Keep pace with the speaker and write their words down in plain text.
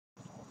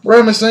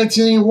Ramus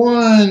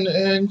 1981,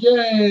 and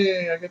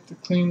yay! I get to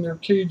clean their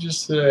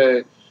cages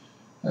today.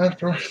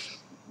 After,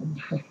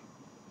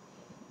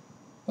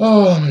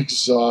 oh, I'm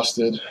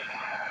exhausted.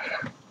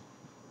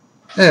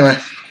 Anyway,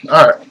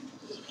 all right.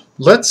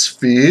 Let's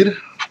feed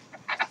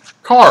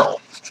Carl,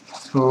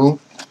 who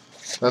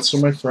that's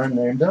what my friend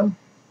named him,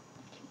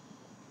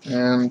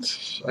 and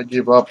I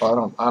gave up. I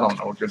don't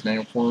know a good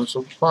name for him,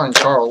 so fine,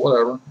 Carl,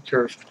 whatever. Who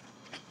cares?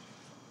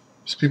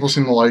 Just people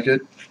seem to like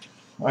it.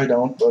 I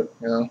don't, but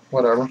you know,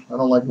 whatever. I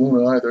don't like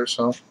Luna either,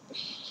 so.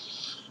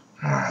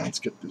 Alright, let's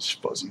get this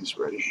fuzzies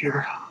ready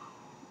here.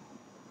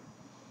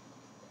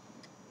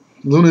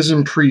 Luna's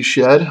in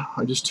pre-shed.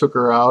 I just took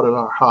her out at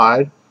our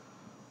hide,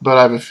 but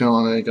I have a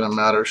feeling it ain't gonna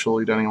matter.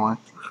 She'll eat anyway.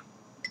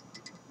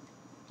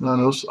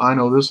 I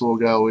know this little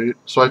gal will eat.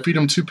 So I feed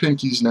him 2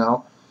 pinkies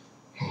now.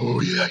 Oh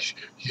yeah,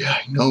 yeah,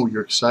 I know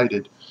you're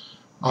excited.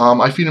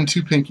 I feed him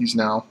 2 pinkies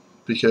now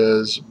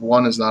because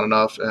 1 is not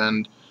enough,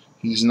 and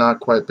he's not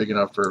quite big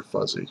enough for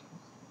Fuzzy.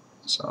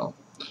 So,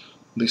 at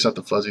least not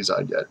the fuzzies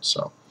I get.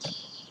 So,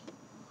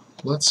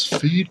 let's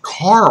feed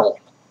Carl.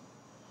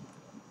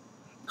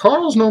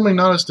 Carl's normally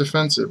not as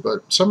defensive,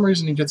 but for some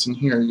reason he gets in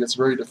here, he gets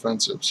very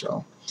defensive.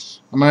 So,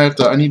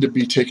 I need to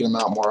be taking him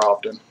out more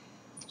often,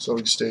 so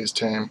he stays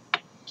tame.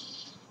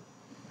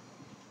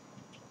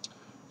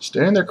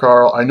 Stay in there,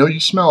 Carl. I know you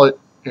smell it.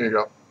 Here you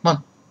go.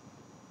 Come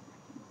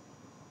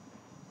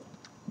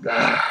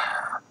on.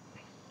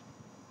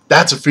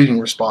 That's a feeding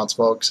response,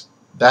 folks.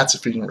 That's a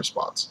feeding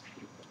response.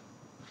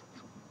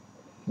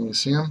 Can you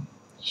see him?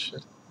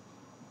 Shit.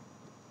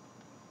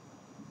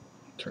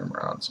 Turn him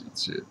around so you can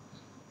see it.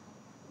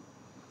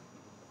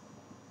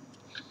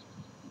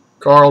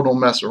 Carl, don't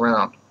mess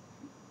around.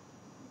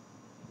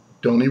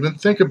 Don't even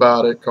think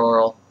about it,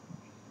 Carl.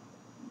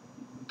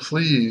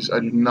 Please, I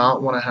do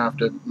not want to have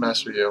to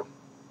mess with you.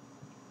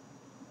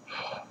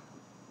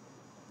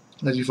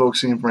 As you folks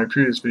seen from my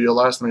previous video,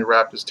 last time he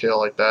wrapped his tail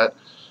like that,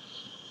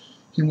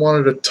 he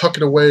wanted to tuck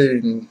it away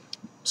in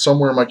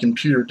somewhere in my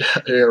computer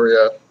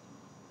area,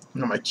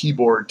 on my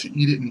keyboard, to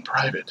eat it in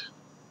private.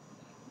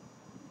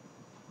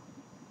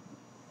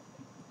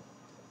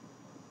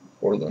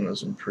 Portland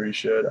is in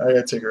pre-shed. I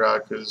gotta take her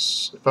out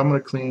because if I'm gonna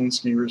clean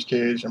Skeever's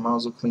cage, I might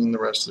as well clean the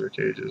rest of their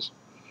cages.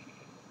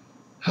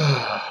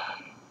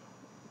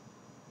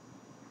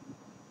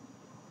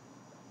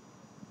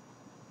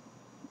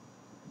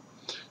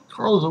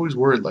 Carl is always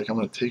worried like I'm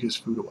gonna take his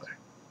food away.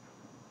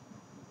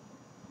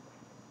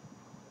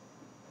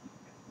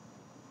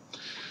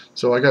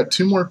 So I got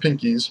 2 more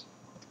pinkies,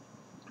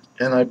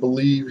 and I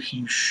believe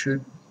he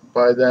should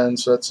by then,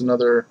 so that's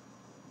another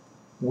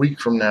week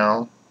from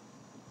now.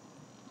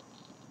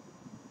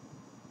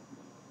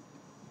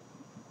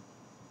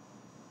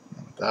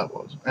 That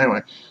was.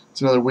 Anyway,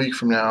 it's another week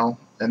from now,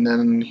 and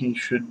then he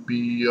should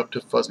be up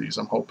to fuzzies,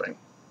 I'm hoping.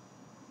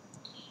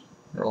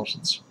 Or else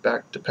it's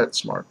back to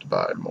PetSmart to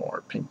buy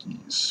more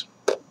pinkies.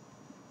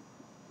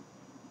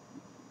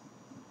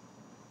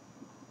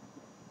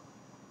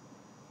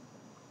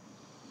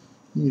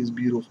 He is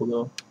beautiful,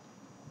 though.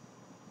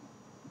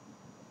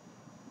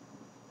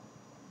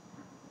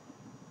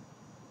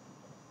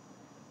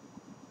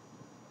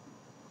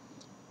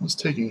 What's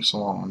taking so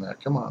long on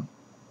that? Come on.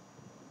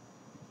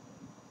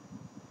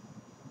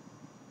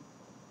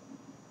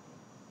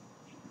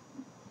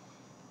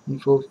 You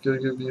folks get a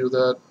good view of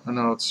that? I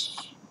know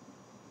it's...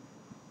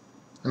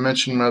 I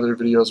mentioned in my other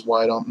videos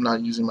why I'm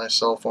not using my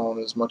cell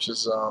phone as much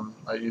as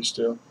I used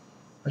to.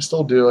 I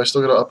still do. I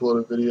still gotta upload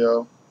a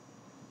video.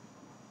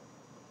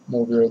 I'm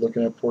over there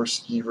looking at poor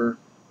Skeever.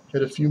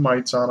 Hit a few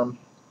mites on him.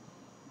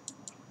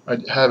 I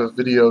have a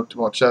video to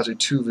watch, actually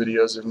 2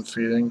 videos of him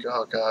feeding.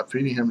 Oh god,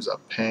 feeding him is a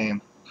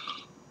pain.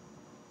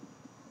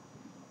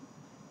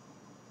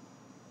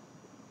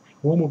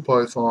 Homo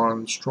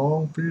Python,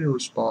 strong feeding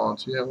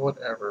response. Yeah,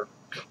 whatever.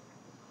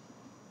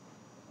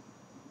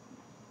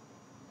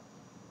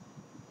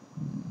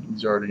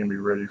 He's already going to be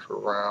ready for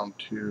round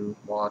 2.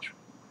 Watch.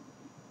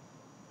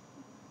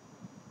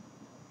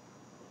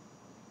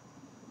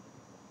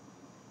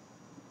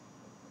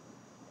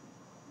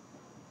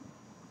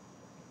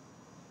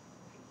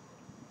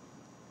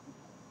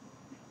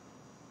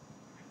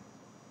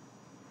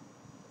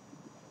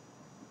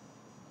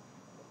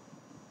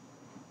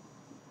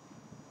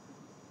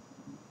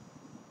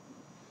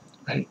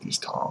 I hate these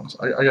tongs.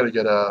 I got to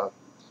get a...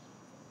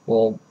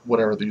 Well,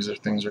 whatever these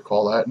things are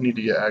called. I need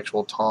to get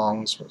actual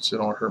tongs so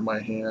they don't hurt my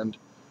hand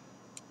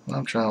when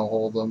I'm trying to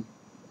hold them.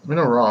 I mean,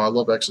 I'm wrong. I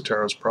love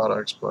Exoterra's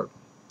products, but...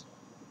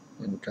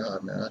 Oh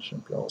god, man, I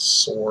shouldn't be all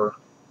sore.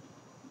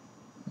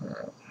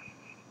 Alright.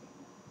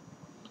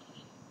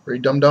 Ready,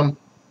 dum-dum?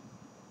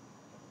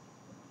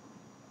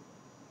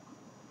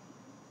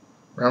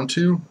 Round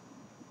 2?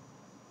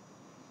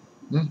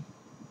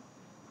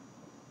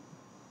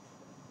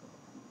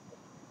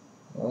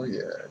 Oh yeah,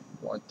 you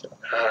want that.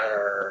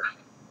 Arr.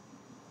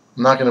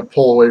 I'm not going to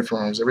pull away from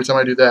him, because every time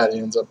I do that, he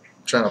ends up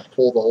trying to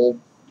pull the whole,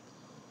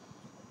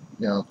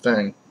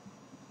 thing.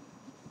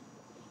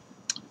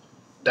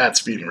 That's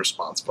feeding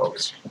response,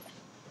 folks.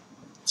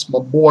 It's my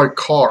boy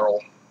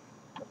Carl.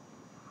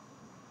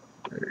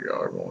 There you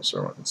go, everyone, so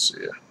everyone can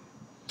see it.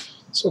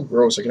 It's so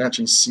gross, I can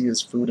actually see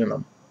his food in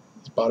him.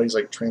 His body's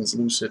like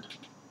translucent.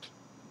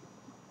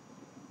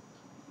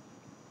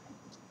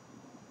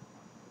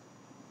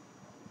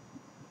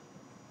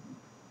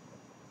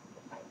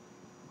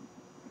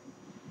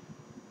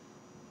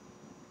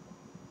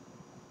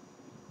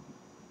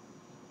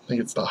 I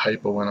think it's the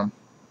hypo in him.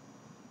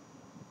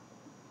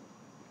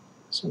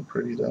 So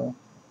pretty though.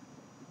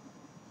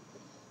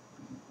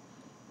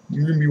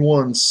 You're gonna be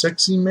one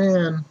sexy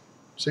man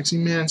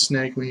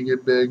snake when you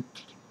get big.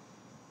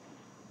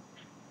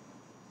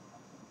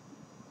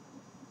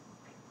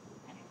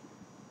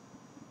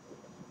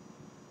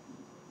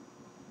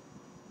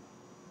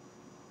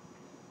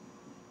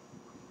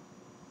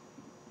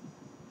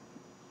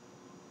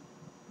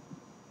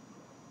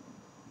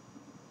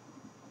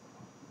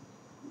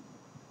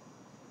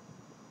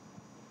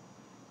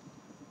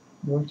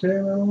 You okay,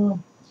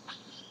 man?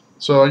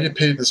 So I get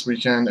paid this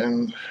weekend,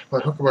 and by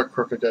hook or by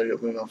crook, I gotta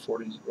get Luna a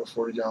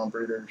 40-gallon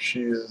breeder.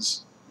 She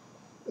is.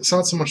 It's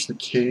not so much the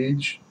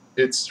cage;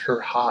 it's her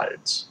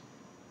hides.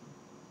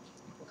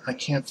 I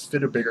can't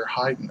fit a bigger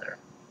hide in there.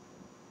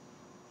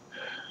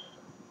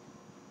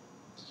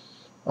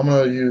 I'm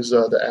gonna use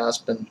the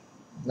aspen,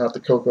 not the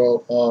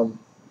cocoa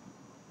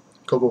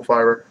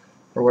fiber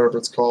or whatever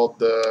it's called,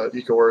 the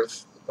Eco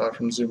Earth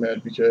from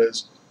ZoomEd,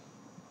 because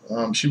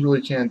she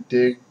really can't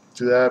dig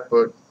through that,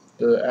 but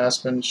the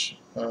aspen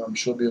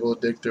she'll be able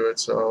to dig through it,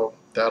 so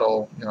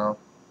that'll, you know,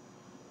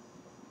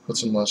 put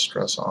some less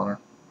stress on her.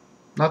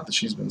 Not that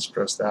she's been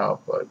stressed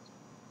out, but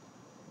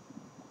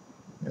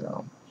you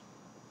know.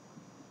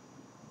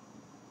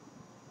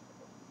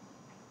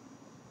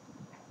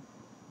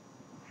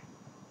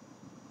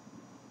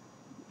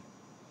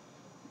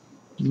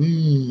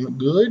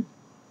 Good?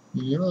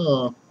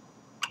 Yeah.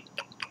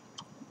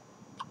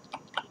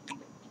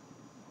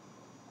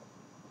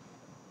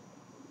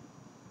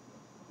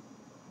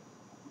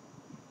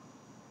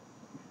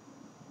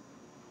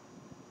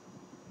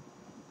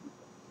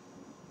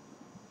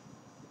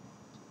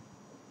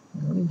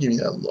 Give me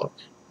that look.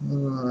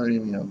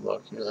 Give me that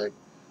look. You're like,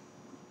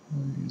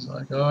 he's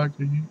like, oh, I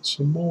could eat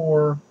some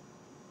more.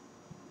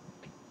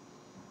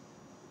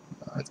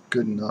 That's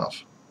good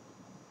enough.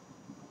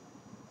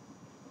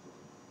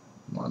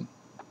 Come on.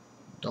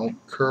 Don't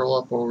curl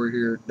up over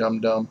here,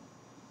 dum-dum.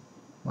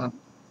 Come on.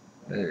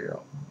 There you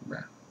go.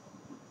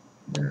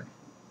 There.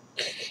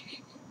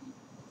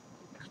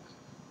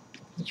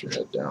 Get your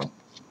head down.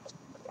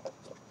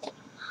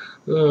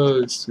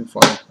 It's too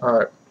funny.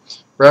 Alright.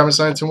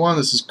 Rabbit921,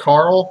 this is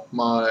Carl,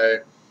 my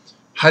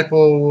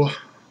Hypo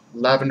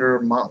Lavender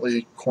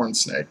Motley corn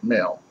snake,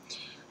 male.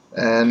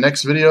 And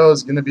next video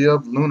is going to be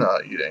of Luna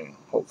eating,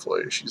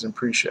 hopefully. She's in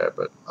pre-shed,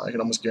 but I can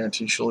almost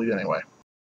guarantee she'll eat anyway.